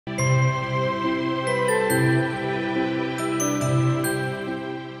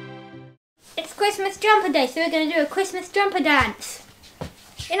jumper day, so we're going to do a Christmas jumper dance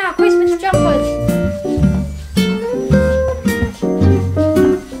in our Christmas jumpers.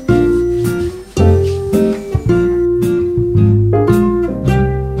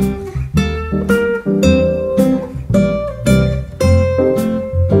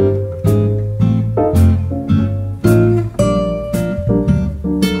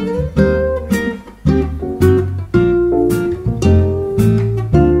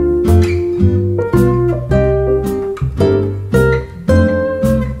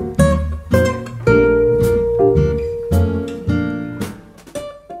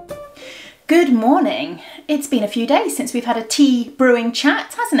 Good morning. It's been a few days since we've had a tea brewing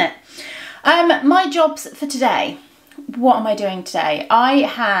chat, hasn't it? My jobs for today. What am I doing today?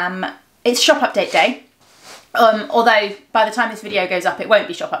 It's shop update day. Although by the time this video goes up, it won't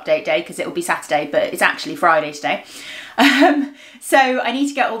be shop update day because it will be Saturday, but it's actually Friday today. So I need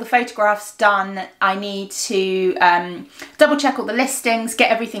to get all the photographs done. I need to double check all the listings,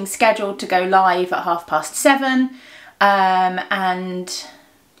 get everything scheduled to go live at 7:30. And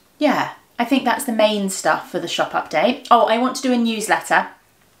yeah, I think that's the main stuff for the shop update. Oh, I want to do a newsletter.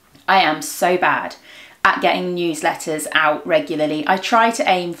 I am so bad at getting newsletters out regularly. I try to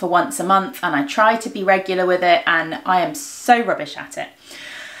aim for once a month and I try to be regular with it, and I am so rubbish at it.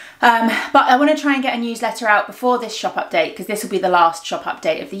 But I want to try and get a newsletter out before this shop update because this will be the last shop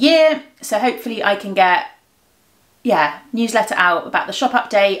update of the year. So hopefully I can get, newsletter out about the shop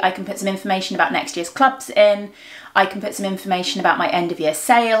update. I can put some information about next year's clubs in. I can put some information about my end of year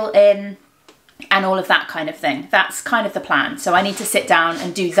sale in, and all of that kind of thing. That's kind of the plan. So I need to sit down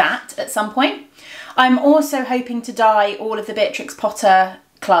and do that at some point. I'm also hoping to dye all of the Beatrix Potter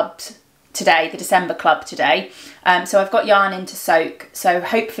clubs today, the December club today. So I've got yarn in to soak. So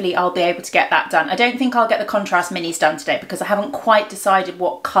hopefully I'll be able to get that done. I don't think I'll get the contrast minis done today because I haven't quite decided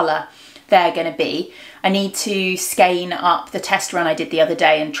what colour they're going to be. I need to skein up the test run I did the other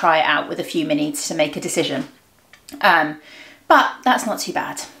day and try it out with a few minis to make a decision. But that's not too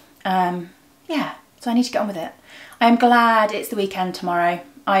bad. Yeah, so I need to get on with it. I'm glad it's the weekend tomorrow.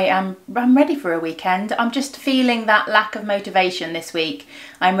 I'm ready for a weekend. I'm just feeling that lack of motivation this week.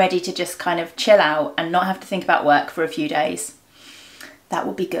 I'm ready to just kind of chill out and not have to think about work for a few days. That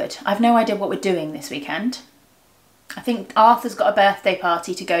would be good. I've no idea what we're doing this weekend. I think Arthur's got a birthday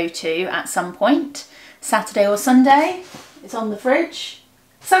party to go to at some point. Saturday or Sunday. It's on the fridge.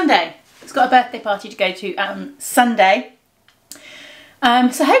 Sunday. He's got a birthday party to go to on Sunday.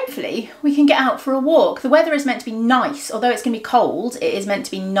 So hopefully we can get out for a walk. The weather is meant to be nice, although it's going to be cold, it is meant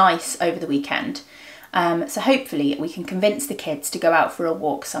to be nice over the weekend. So hopefully we can convince the kids to go out for a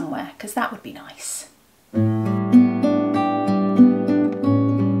walk somewhere, because that would be nice.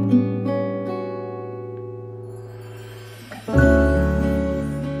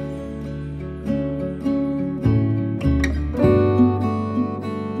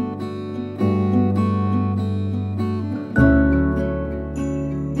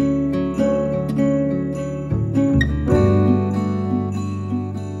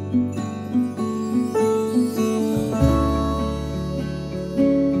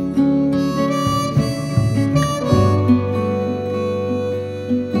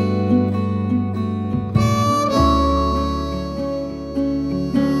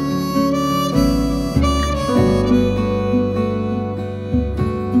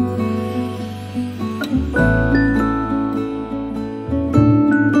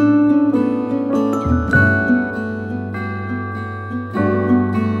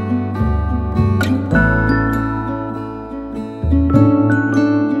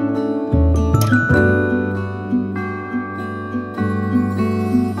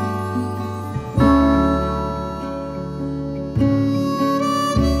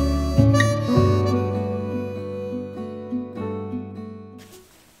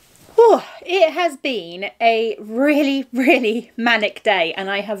 It has been a really manic day, and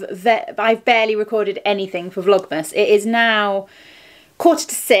I've barely recorded anything for Vlogmas. It is now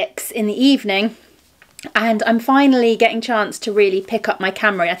 6:15 in the evening, and I'm finally getting a chance to really pick up my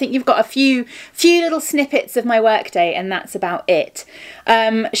camera. I think you've got a few little snippets of my workday, and that's about it.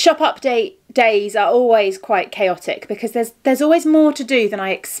 Shop update days are always quite chaotic because there's always more to do than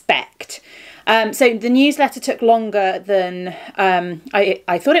I expect. So the newsletter took longer than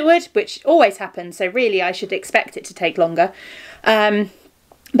I thought it would, which always happens. So really I should expect it to take longer.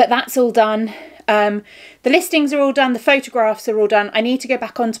 But that's all done. The listings are all done. The photographs are all done. I need to go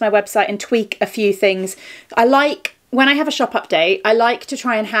back onto my website and tweak a few things. When I have a shop update, I like to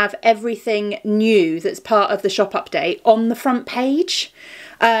try and have everything new that's part of the shop update on the front page,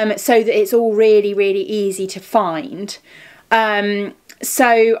 so that it's all really easy to find.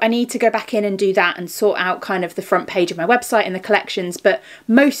 So I need to go back in and do that and sort out kind of the front page of my website and the collections, but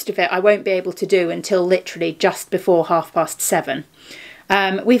most of it I won't be able to do until literally just before 7:30.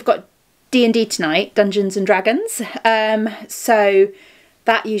 We've got D&D tonight, Dungeons and Dragons, so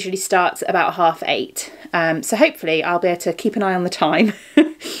that usually starts at about 8:30. So hopefully I'll be able to keep an eye on the time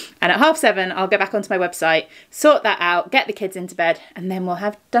and at 7:30 I'll go back onto my website, sort that out, get the kids into bed, and then we'll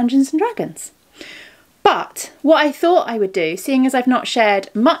have Dungeons and Dragons. But what I thought I would do, seeing as I've not shared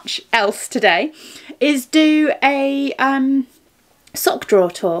much else today, is do a sock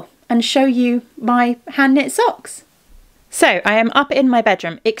drawer tour and show you my hand knit socks. So I am up in my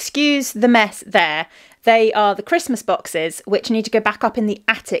bedroom. Excuse the mess there. They are the Christmas boxes, which need to go back up in the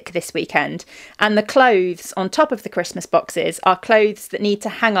attic this weekend. And the clothes on top of the Christmas boxes are clothes that need to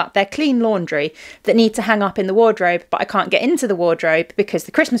hang up. They're clean laundry that need to hang up in the wardrobe, but I can't get into the wardrobe because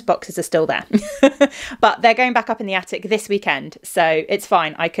the Christmas boxes are still there. But they're going back up in the attic this weekend, so it's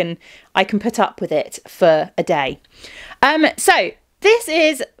fine. I can put up with it for a day. So this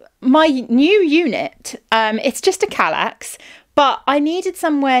is my new unit. It's just a Kallax. But I needed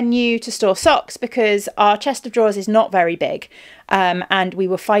somewhere new to store socks because our chest of drawers is not very big, and we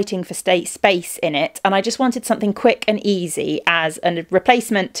were fighting for space in it, and I just wanted something quick and easy as a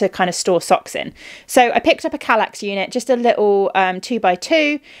replacement to kind of store socks in. So I picked up a Kallax unit, just a little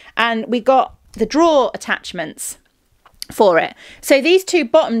 2x2, and we got the drawer attachments for it. So these two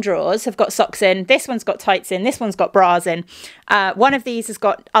bottom drawers have got socks in, this one's got tights in, this one's got bras in, one of these has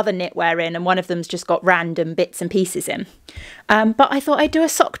got other knitwear in, and one of them's just got random bits and pieces in. But I thought I'd do a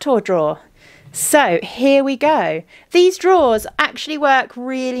sock tour drawer. So here we go. These drawers actually work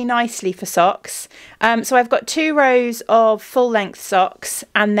really nicely for socks. So I've got 2 rows of full length socks,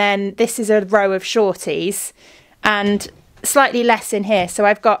 and then this is a row of shorties, and slightly less in here. So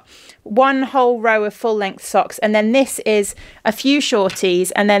I've got 1 whole row of full length socks, and then this is a few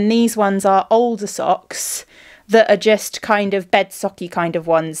shorties, and then these ones are older socks that are just kind of bed socky kind of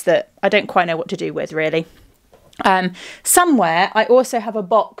ones that I don't quite know what to do with really. Somewhere I also have a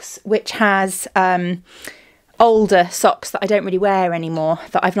box which has older socks that I don't really wear anymore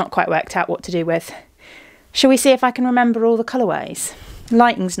that I've not quite worked out what to do with. Shall we see if I can remember all the colourways?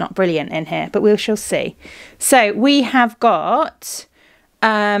 Lighting's not brilliant in here, but we shall see. So we have got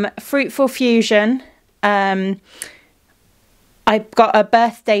Fruitful Fusion. I've got a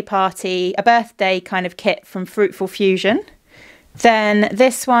birthday kind of kit from Fruitful Fusion. Then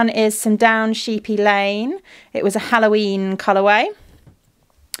this one is some Down Sheepy Lane. It was a Halloween colourway.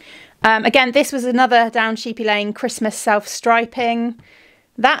 Again, this was another Down Sheepy Lane Christmas self-striping.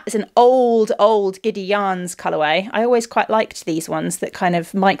 That is an old Giddy Yarns colourway. I always quite liked these ones that kind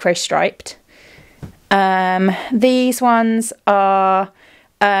of micro-striped. These ones are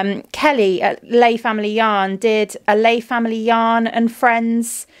Kelly at Lay Family Yarn did a Lay Family Yarn and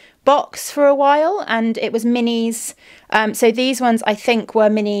Friends box for a while, and it was minis. So these ones I think were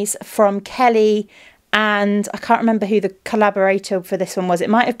minis from Kelly, and I can't remember who the collaborator for this one was. It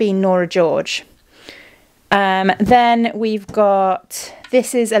might have been Nora George. Then we've got,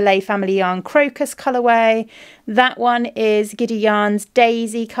 this is a Lay Family Yarn Crocus colourway. That one is Giddy Yarn's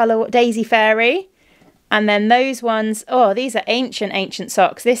Daisy Fairy. And then those ones, oh, these are ancient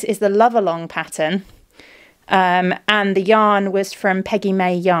socks. This is the Love Along pattern. And the yarn was from Peggy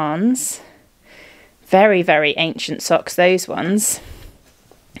May Yarns. Very, very ancient socks, those ones.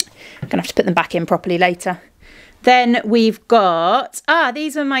 I'm going to have to put them back in properly later. Then we've got,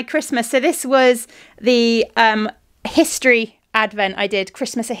 these are my Christmas. So this was the history advent I did,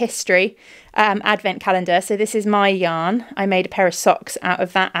 Christmas a History advent calendar. So this is my yarn. I made a pair of socks out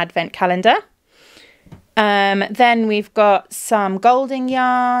of that advent calendar. Then we've got some Golding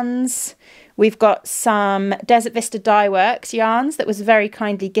yarns. We've got some Desert Vista Dye Works yarns that was very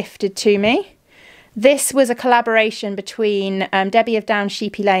kindly gifted to me. This was a collaboration between Debbie of Down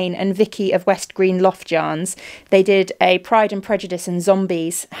Sheepy Lane and Vicky of West Green Loft Yarns. They did a Pride and Prejudice and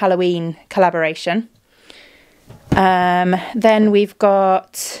Zombies Halloween collaboration. Then we've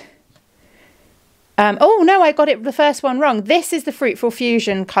got... oh no, I got it the first one wrong. This is the Fruitful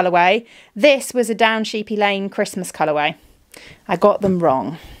Fusion colourway. This was a Down Sheepy Lane Christmas colourway. I got them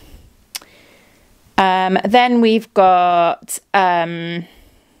wrong. Then we've got...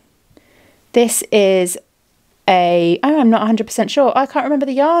 this is a... oh, I'm not 100% sure. I can't remember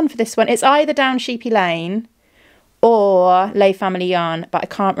the yarn for this one. It's either Down Sheepy Lane or Lay Family Yarn, but I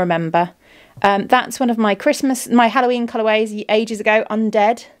can't remember. That's one of my Halloween colourways ages ago,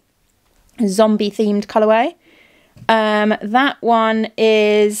 Undead. Zombie themed colourway. That one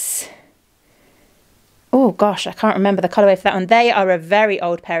is oh gosh, I can't remember the colourway for that one. They are a very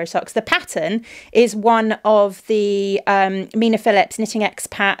old pair of socks. The pattern is one of the Mina Phillips Knitting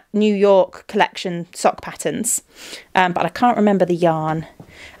Expat New York collection sock patterns, but I can't remember the yarn.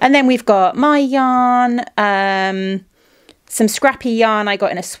 And then we've got my yarn, some scrappy yarn I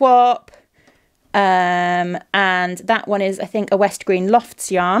got in a swap, and that one is, I think, a West Green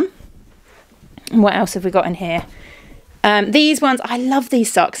Lofts yarn. And what else have we got in here? These ones, I love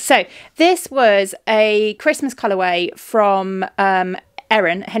these socks. So this was a Christmas colourway from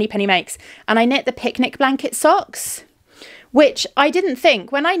Erin, Henny Penny Makes, and I knit the picnic blanket socks, which I didn't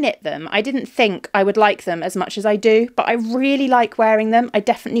think, when I knit them, I didn't think I would like them as much as I do, but I really like wearing them. I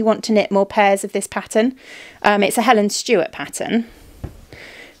definitely want to knit more pairs of this pattern. It's a Helen Stewart pattern.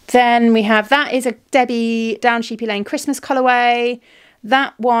 Then we have, that is a Debbie Down Sheepy Lane Christmas colourway.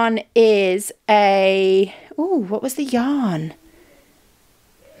 That one is a, oh, what was the yarn?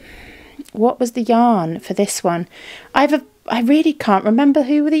 What was the yarn for this one? I really can't remember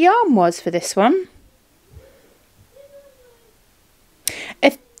who the yarn was for this one.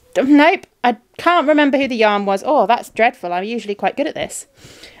 Nope, I can't remember who the yarn was. Oh, that's dreadful. I'm usually quite good at this.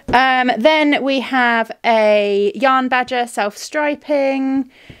 Then we have a Yarn Badger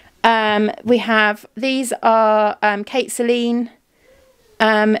self-striping. We have, these are Kate Celine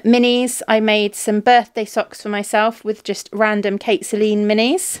minis. I made some birthday socks for myself with just random Kate Celine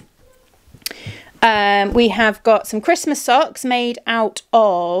minis. We have got some Christmas socks made out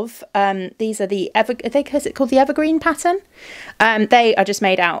of, these are the, I think, is it called the Evergreen pattern? They are just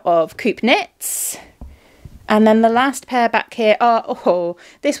made out of Coop Knits. And then the last pair back here are, oh,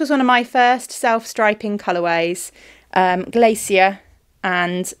 this was one of my first self-striping colourways, Glacier,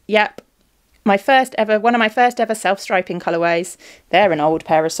 and yep, one of my first ever self-striping colourways. They're an old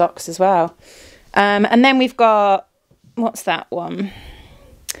pair of socks as well. And then we've got, what's that one?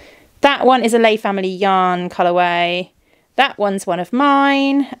 That one is a Lay Family Yarn colourway. That one's one of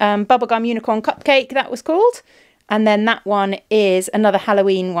mine. Bubblegum Unicorn Cupcake, that was called. And then that one is another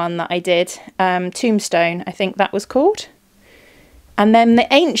Halloween one that I did. Tombstone, I think that was called. And then the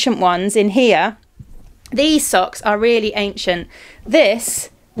ancient ones in here, these socks are really ancient. This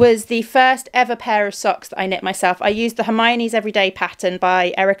was the first ever pair of socks that I knit myself. I used the Hermione's Everyday pattern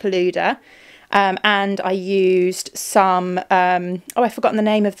by Erica Luda. And I used some, oh, I've forgotten the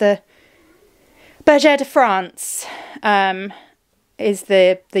name of the, Bergère de France is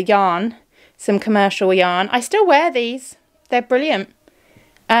the yarn, some commercial yarn. I still wear these, they're brilliant.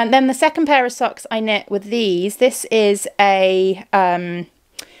 And then the second pair of socks I knit with these, this is a, I've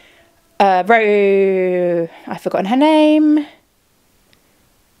forgotten her name.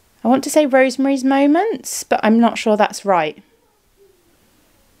 I want to say Rosemary's Moments, but I'm not sure that's right.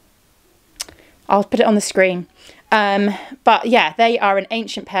 I'll put it on the screen. But yeah, they are an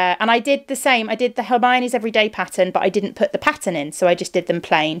ancient pair. And I did the same. I did the Hermione's Everyday pattern, but I didn't put the pattern in. So I just did them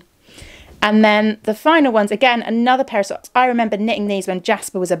plain. And then the final ones, again, another pair of socks. I remember knitting these when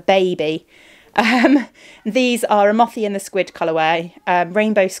Jasper was a baby. These are a Mothy and the Squid colourway.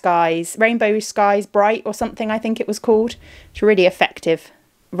 Rainbow Skies Bright or something, I think it was called. It's a really effective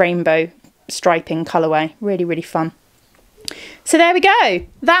rainbow striping colourway. Really, really fun. So there we go.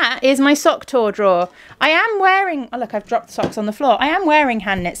 That is my sock tour drawer. I am wearing, oh look, I've dropped the socks on the floor. I am wearing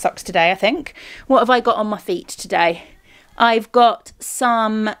hand knit socks today, I think. What have I got on my feet today? I've got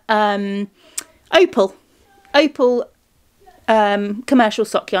some Opal commercial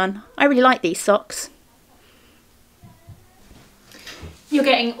sock yarn. I really like these socks. You're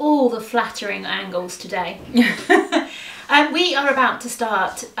getting all the flattering angles today. We are about to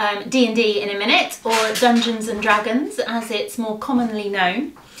start D&D in a minute, or Dungeons and Dragons as it's more commonly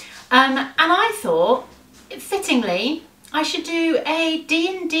known. And I thought, fittingly, I should do a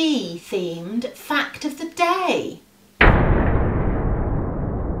D&D themed fact of the day.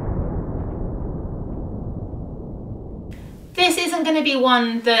 This isn't going to be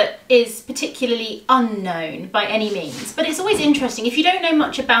one that is particularly unknown by any means, but it's always interesting. If you don't know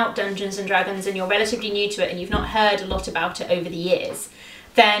much about Dungeons and Dragons and you're relatively new to it and you've not heard a lot about it over the years,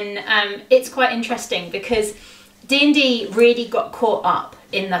 then it's quite interesting because D&D really got caught up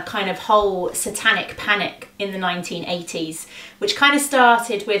in the kind of whole satanic panic in the 1980s, which kind of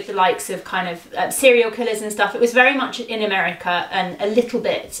started with the likes of kind of serial killers and stuff. It was very much in America and a little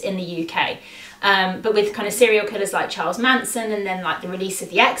bit in the UK. But with kind of serial killers like Charles Manson, and then like the release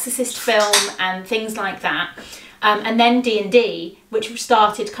of the Exorcist film and things like that. And then D&D, which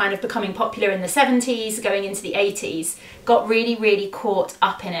started kind of becoming popular in the 70s, going into the 80s, got really, really caught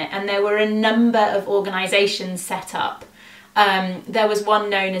up in it. And there were a number of organisations set up. There was one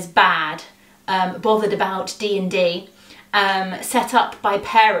known as BAD, Bothered About D&D. set up by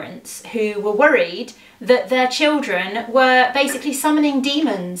parents who were worried that their children were basically summoning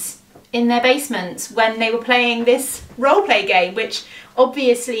demons in their basements when they were playing this roleplay game, which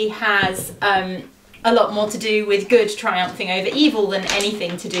obviously has a lot more to do with good triumphing over evil than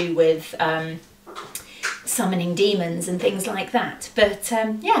anything to do with summoning demons and things like that. But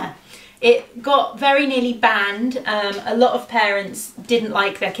yeah, it got very nearly banned. A lot of parents didn't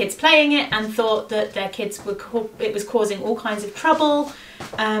like their kids playing it and thought that their kids were it was causing all kinds of trouble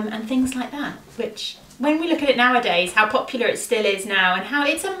and things like that, which when we look at it nowadays, how popular it still is now, and how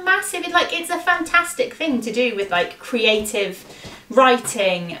it's a massive, it's a fantastic thing to do with like creative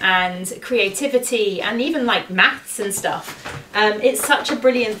writing and creativity and even like maths and stuff. It's such a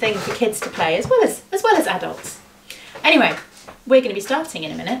brilliant thing for kids to play as well as adults. Anyway, we're going to be starting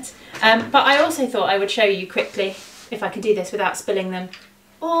in a minute, but I also thought I would show you quickly, if I could do this without spilling them,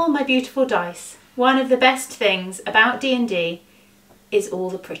 all my beautiful dice. One of the best things about D&D is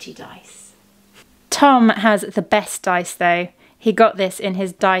all the pretty dice. Tom has the best dice though. He got this in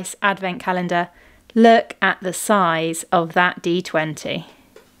his dice advent calendar. Look at the size of that D20.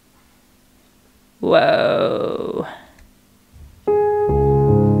 Whoa.